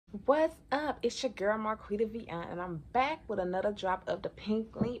What's up? It's your girl Marquita Vian, and I'm back with another drop of the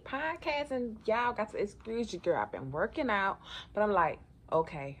Pink Link podcast. And y'all got to excuse your girl. I've been working out, but I'm like,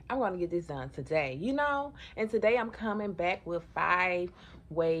 okay, I'm gonna get this done today, And today I'm coming back with 5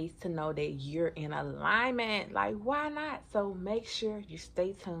 ways to know that you're in alignment. Like, why not? So make sure you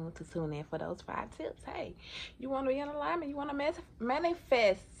stay tuned to tune in for those 5 tips. Hey, you want to be in alignment? You want to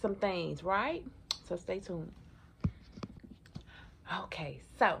manifest some things, right? So stay tuned. Okay,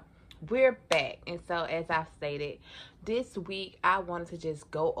 so we're back. And so, as I've stated, this week I wanted to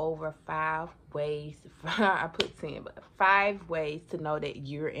just go over 5 ways. I put 10, but 5 ways to know that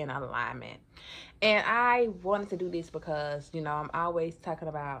you're in alignment. And I wanted to do this because, I'm always talking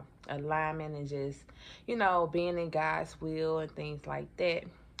about alignment and just, being in God's will and things like that.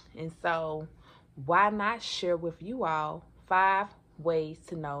 And so, why not share with you all 5 ways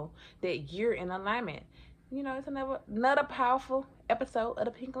to know that you're in alignment? It's another powerful episode of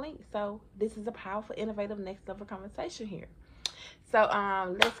the Pink Link. So this is a powerful, innovative, next level conversation here. So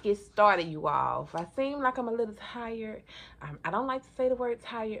let's get started, you all. If I seem like I'm a little tired, I don't like to say the word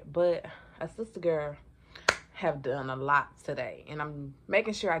tired, but a sister girl have done a lot today, and I'm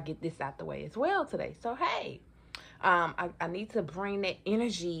making sure I get this out the way as well today. So hey, I need to bring that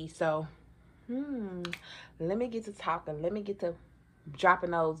energy. So let me get to talking. Let me get to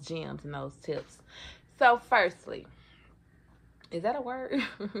dropping those gems and those tips. So firstly, is that a word?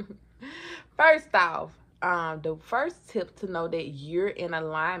 First off, the first tip to know that you're in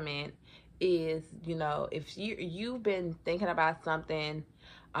alignment is, if you've been thinking about something,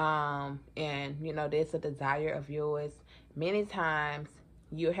 and there's a desire of yours, many times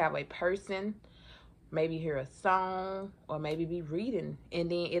you'll have a person, maybe hear a song, or maybe be reading, and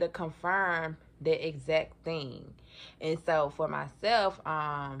then it'll confirm the exact thing. And so for myself,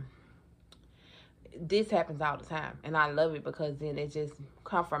 this happens all the time, and I love it because then it's just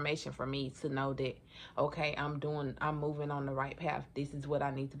confirmation for me to know that, okay, I'm moving on the right path. This is what I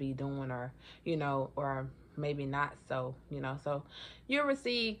need to be doing, or or maybe not. So so you'll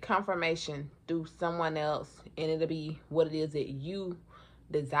receive confirmation through someone else, and it'll be what it is that you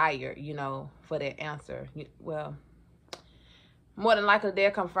desire, for that answer. Well, more than likely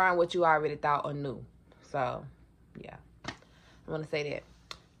they'll confirm what you already thought or knew. So yeah, I want to say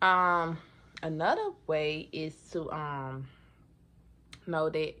that. Another way is to know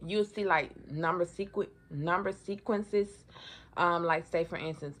that you'll see like number sequences. Like say for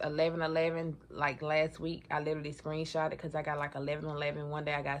instance 11:11. Like last week I literally screenshot it because I got like 11:11. One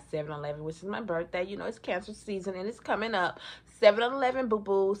day I got 7:11, which is my birthday. It's cancer season and it's coming up. 7:11, boo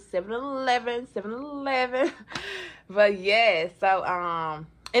boo. 7:11, 7:11. But yeah, so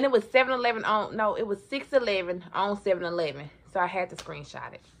and it was 7:11 on, no, it was 6:11 on 7:11. So I had to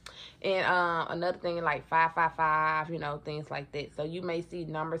screenshot it. And another thing like 555, things like that. So you may see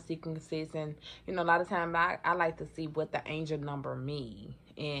number sequences, and a lot of times I like to see what the angel number mean,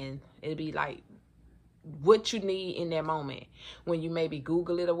 and it'll be like what you need in that moment when you maybe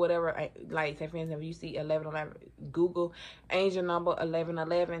Google it or whatever. Like say for instance, if you see 11:11, Google angel number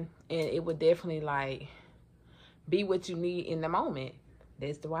 11:11, and it would definitely like be what you need in the moment.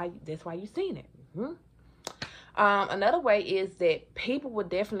 That's why you seen it. Another way is that people will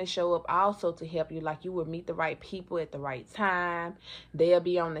definitely show up also to help you. Like you will meet the right people at the right time. They'll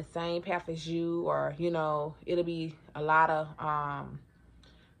be on the same path as you, or it'll be a lot of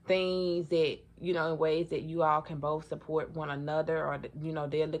things that in ways that you all can both support one another, or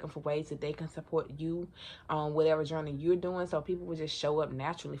they're looking for ways that they can support you on whatever journey you're doing. So people will just show up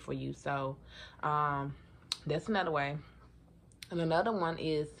naturally for you. So that's another way. And another one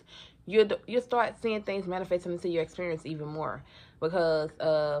is you'll start seeing things manifesting into your experience even more because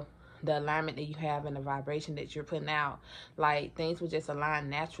of the alignment that you have and the vibration that you're putting out. Like things will just align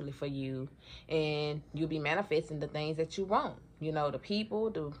naturally for you, and you'll be manifesting the things that you want. The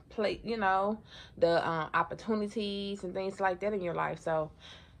people, the play, the opportunities and things like that in your life. So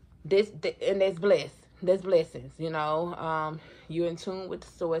and that's blessed. There's blessings. You're in tune with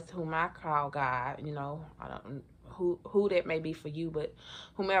the source, whom I call God. I don't who that may be for you, but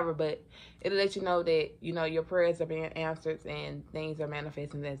whomever, but it'll let you know that your prayers are being answered and things are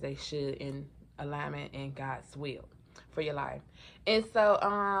manifesting as they should in alignment and God's will for your life. And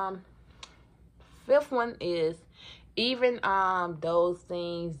so fifth one is even those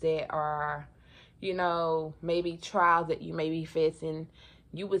things that are maybe trials that you may be facing,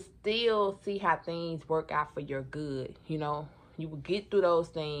 you would still see how things work out for your good. You would get through those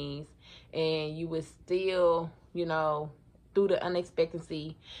things, and you would still through the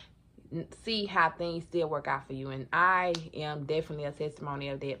unexpectancy, see how things still work out for you. And I am definitely a testimony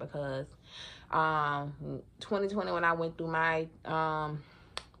of that because 2020, when I went through my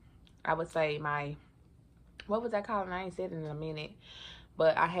I would say my, what was that called? I ain't said it in a minute.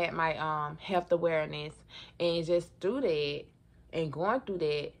 But I had my health awareness, and just through that and going through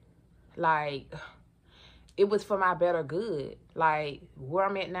that, like, it was for my better good. Like, where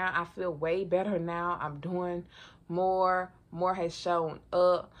I'm at now, I feel way better now. I'm doing more has shown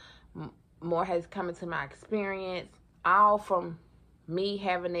up, more has come into my experience, all from me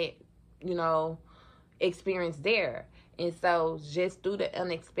having it, you know, experience there. And so just through the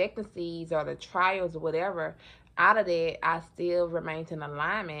unexpectancies or the trials or whatever, out of that, I still remained in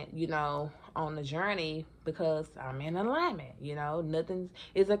alignment, you know, on the journey, because I'm in alignment, you know. Nothing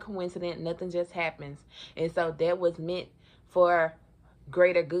is a coincidence. Nothing just happens. And so that was meant for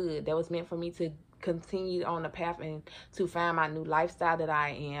greater good. That was meant for me to continue on the path and to find my new lifestyle that I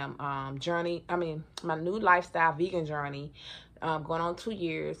am my new lifestyle vegan journey, going on 2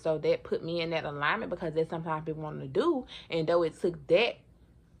 years. So that put me in that alignment, because that's something I've been wanting to do. And though it took that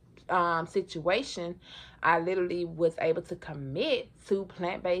situation, I literally was able to commit to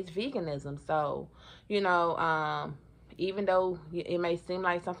plant-based veganism. So, you know, even though it may seem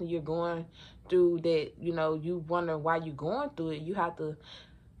like something you're going through that, you know, you wonder why you're going through it, you have to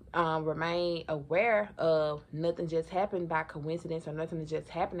remain aware of nothing just happened by coincidence, or nothing is just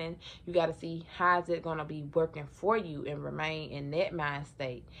happening. You got to see how is it going to be working for you, and remain in that mind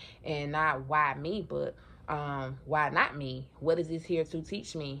state, and not why me, but why not me? What is this here to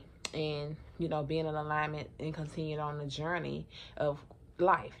teach me? And, you know, being in alignment and continuing on the journey of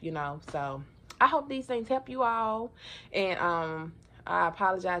life, you know. So I hope these things help you all. And I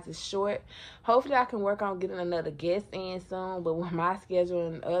apologize, it's short. Hopefully I can work on getting another guest in soon, but with my schedule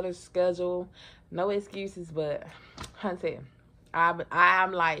and others' schedule, no excuses. But Hunter,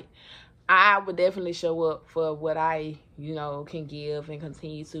 I'm like, I would definitely show up for what I, you know, can give, and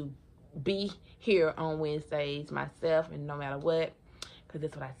continue to be here on Wednesdays myself, and no matter what, because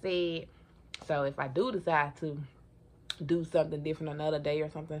that's what I said. So if I do decide to do something different another day or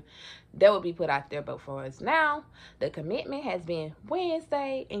something, that would be put out there. But for us now, the commitment has been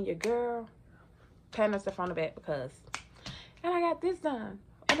Wednesday, and your girl patting herself on the back, because, and I got this done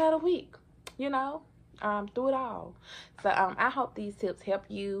another week, you know, through it all. So I hope these tips help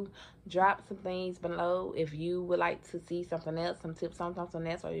you. Drop some things below if you would like to see something else, some tips on something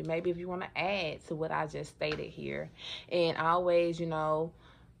else, or maybe if you want to add to what I just stated here. And always, you know,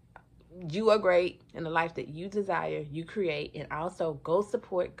 you are great in the life that you desire, you create. And also go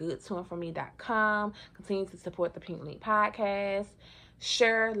support goodtoandforme.com. Continue to support the Pink Link Podcast.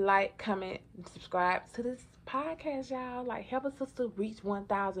 Share, like, comment, and subscribe to this podcast, y'all. Like, help us to reach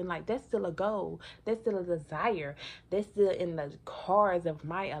 1,000. Like, that's still a goal. That's still a desire. That's still in the cards of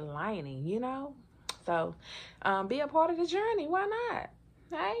my aligning, you know? So, be a part of the journey. Why not?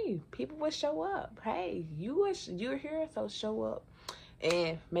 Hey, people will show up. Hey, you're here, so show up.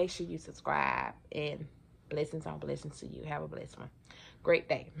 And make sure you subscribe. And blessings on blessings to you. Have a blessed one. Great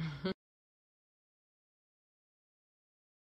day.